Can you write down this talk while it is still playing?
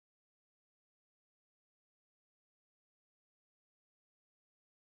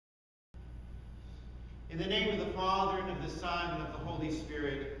In the name of the Father, and of the Son, and of the Holy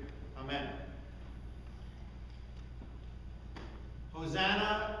Spirit. Amen.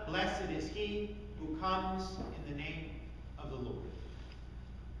 Hosanna, blessed is he who comes in the name of the Lord.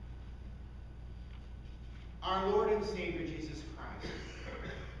 Our Lord and Savior Jesus Christ,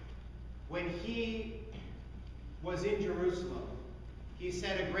 when he was in Jerusalem, he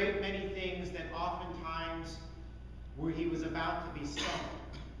said a great many things that oftentimes where he was about to be stoned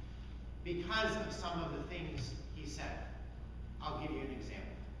because of some of the things he said. I'll give you an example.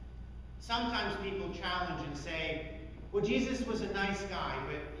 Sometimes people challenge and say, well, Jesus was a nice guy,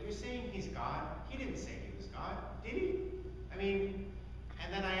 but you're saying he's God. He didn't say he was God, did he? I mean,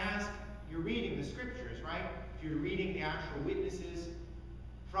 and then I ask, you're reading the scriptures, right? If you're reading the actual witnesses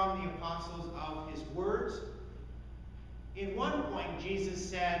from the apostles of his words, in one point Jesus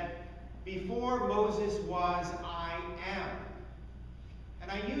said, before Moses was, I am. And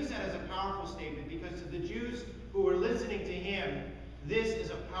I use that as a powerful statement because to the Jews who were listening to him, this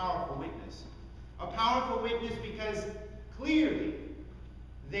is a powerful witness. A powerful witness because clearly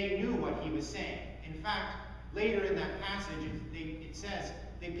they knew what he was saying. In fact, later in that passage, it says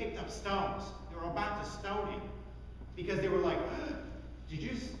they picked up stones. They were about to stone him because they were like, you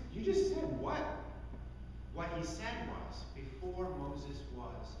just said what? What he said was, before Moses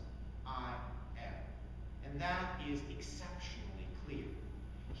was, I am. And that is exceptionally clear.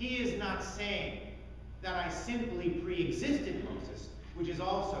 He is not saying that I simply pre-existed Moses, which is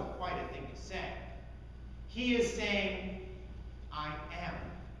also quite a thing to say. He is saying, I am.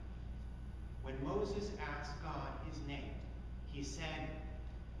 When Moses asked God his name, he said,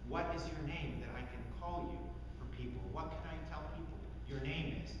 what is your name that I can call you for people? What can I tell people your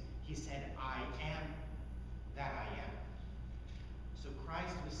name is? He said, I am that I am. So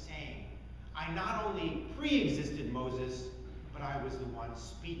Christ was saying, I not only pre-existed Moses, but I was the one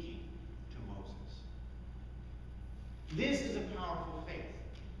speaking to Moses. This is a powerful faith.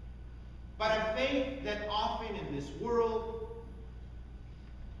 But a faith that often in this world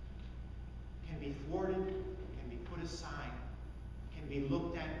can be thwarted, can be put aside, can be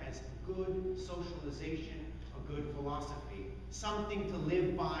looked at as good socialization, a good philosophy, something to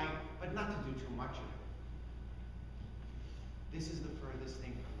live by, but not to do too much of it. This is the furthest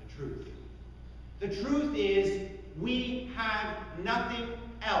thing from the truth. The truth is, we have nothing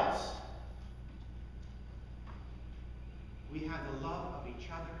else. We have the love of each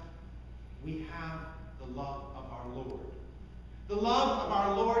other. We have the love of our Lord. The love of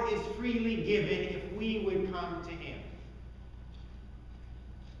our Lord is freely given if we would come to him.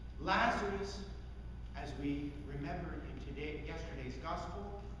 Lazarus, as we remember in yesterday's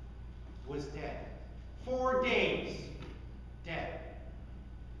gospel, was dead. 4 days dead.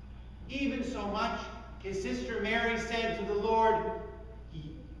 Even so much, his sister Mary said to the Lord,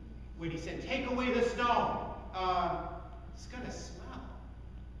 when he said, take away the stone, it's going to smell.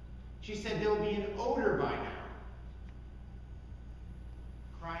 She said, there'll be an odor by now.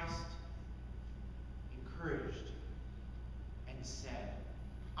 Christ encouraged and said,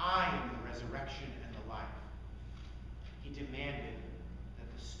 I am the resurrection and the life. He demanded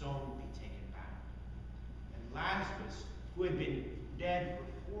that the stone be taken back. And Lazarus, who had been dead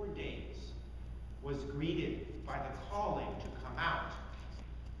for 4 days, was greeted by the calling to come out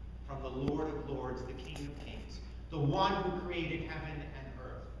from the Lord of Lords, the King of Kings, the one who created heaven and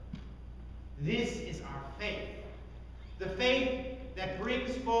earth. This is our faith. The faith that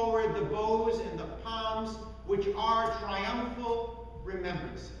brings forward the bows and the palms, which are triumphal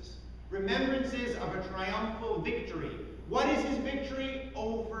remembrances. Remembrances of a triumphal victory. What is his victory?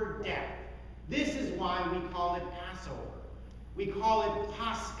 Over death. This is why we call it Passover. We call it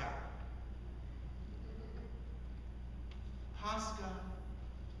Pascha. Pascha,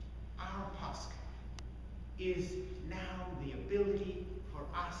 our Pascha, is now the ability for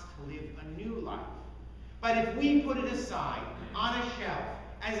us to live a new life. But if we put it aside on a shelf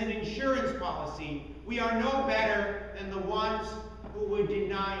as an insurance policy, we are no better than the ones who would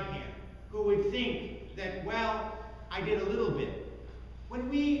deny him, who would think that, well, I did a little bit. When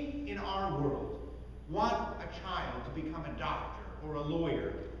we, in our world, want a child to become a doctor or a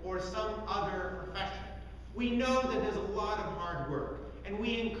lawyer or some other profession, we know that there's a lot of hard work, and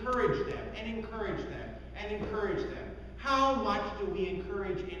we encourage them and encourage them and encourage them. How much do we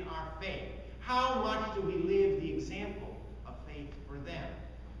encourage in our faith? How much do we live the example of faith for them?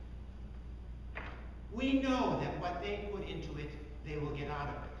 We know that what they put into it, they will get out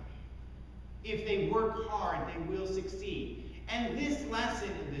of it. If they work hard, they will succeed. And this lesson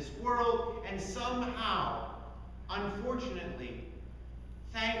in this world, and somehow, unfortunately,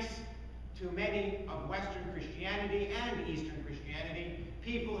 thanks to many of Western Christianity and Eastern Christianity,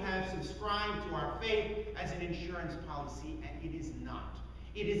 people have subscribed to our faith as an insurance policy, and it is not.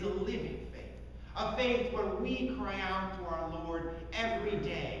 It is a living faith. A faith where we cry out to our Lord every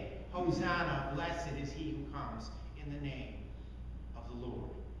day, Hosanna, blessed is he who comes in the name of the Lord.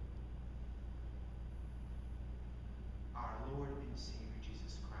 Our Lord and Savior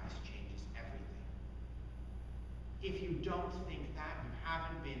Jesus Christ changes everything. If you don't think that, you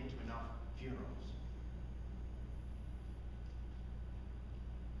haven't been to enough funerals.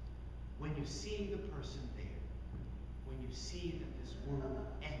 When you see the person there, when you see that this world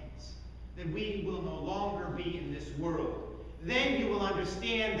ends, that we will no longer be in this world, then you will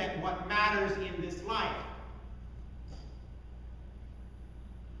understand that what matters in this life.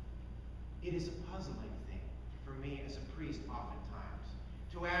 It is a puzzling thing for me as a priest oftentimes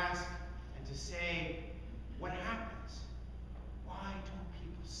to ask and to say, what happens? Why don't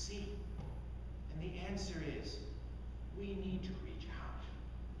people see? And the answer is, we need to reach out.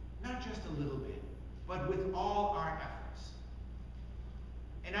 Not just a little bit, but with all our efforts.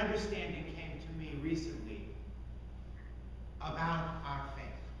 An understanding came to me recently about our faith.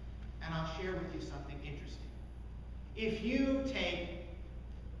 And I'll share with you something interesting. If you take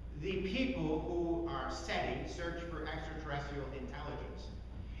the people who are SETI, Search for Extraterrestrial Intelligence,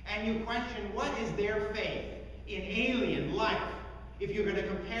 and you question what is their faith in alien life, if you're going to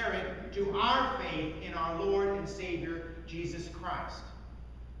compare it to our faith in our Lord and Savior, Jesus Christ.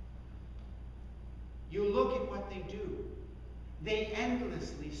 You look at what they do. They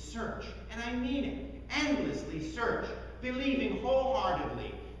endlessly search, and I mean it, endlessly search, believing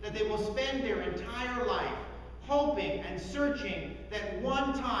wholeheartedly that they will spend their entire life hoping and searching that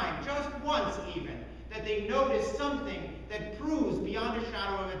one time, just once even, that they notice something that proves beyond a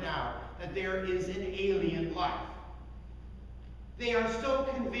shadow of a doubt that there is an alien life. They are so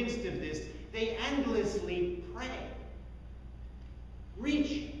convinced of this, they endlessly pray.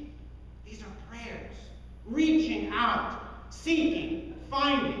 Reaching. These are prayers. Reaching out, seeking,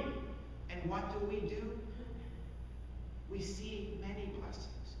 finding. And what do? We see many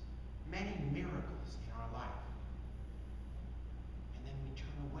blessings, many miracles in our life. And then we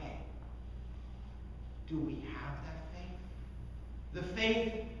turn away. Do we have that faith? The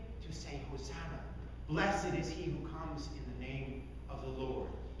faith to say, Hosanna, blessed is he who comes in the name of the Lord,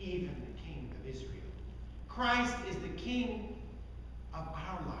 even the King of Israel. Christ is the King of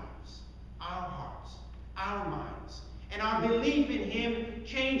our lives, our hearts, our minds. And our belief in him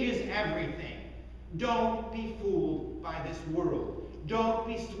changes everything. Don't be fooled by this world. Don't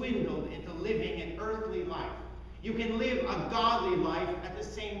be swindled into living an earthly life. You can live a godly life at the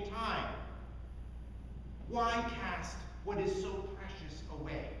same time. Why cast what is so precious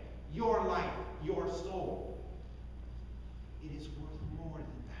away? Your life, your soul. It is worth more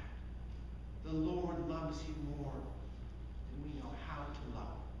than that. The Lord loves you more than we know how to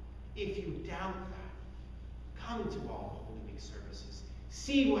love. If you doubt that, come to all the Holy Week services.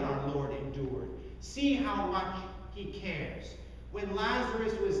 See what our Lord endured. See how much he cares. When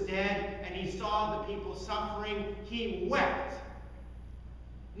Lazarus was dead and he saw the people suffering, he wept.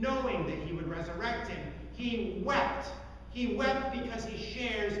 Knowing that he would resurrect him, he wept. He wept because he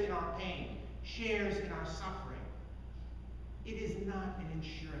shares in our pain, shares in our suffering. It is not an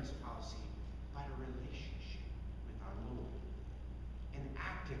insurance policy, but a relationship with our Lord. An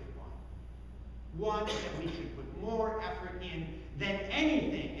active one. One that we should put more effort in than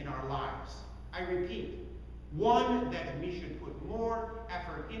anything in our lives. I repeat, one that we should put more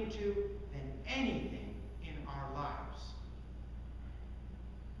effort into than anything in our lives.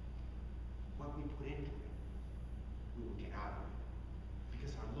 What we put into it, we will get out of it.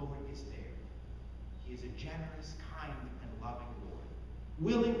 Because our Lord is there. He is a generous, kind, and loving Lord,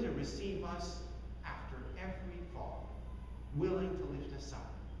 willing to receive us after every fall, willing to lift us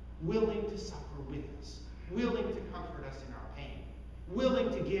up, willing to suffer with us, willing to comfort us in our pain, willing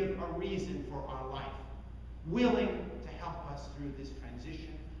to give a reason for our life, willing to help us through this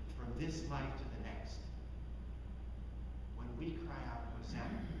transition from this life to the next. When we cry out,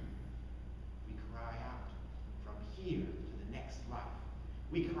 Hosanna, we cry out from here to the next life.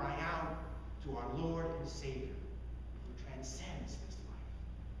 We cry out to our Lord and Savior who transcends this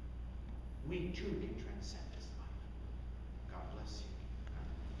life. We too can transcend.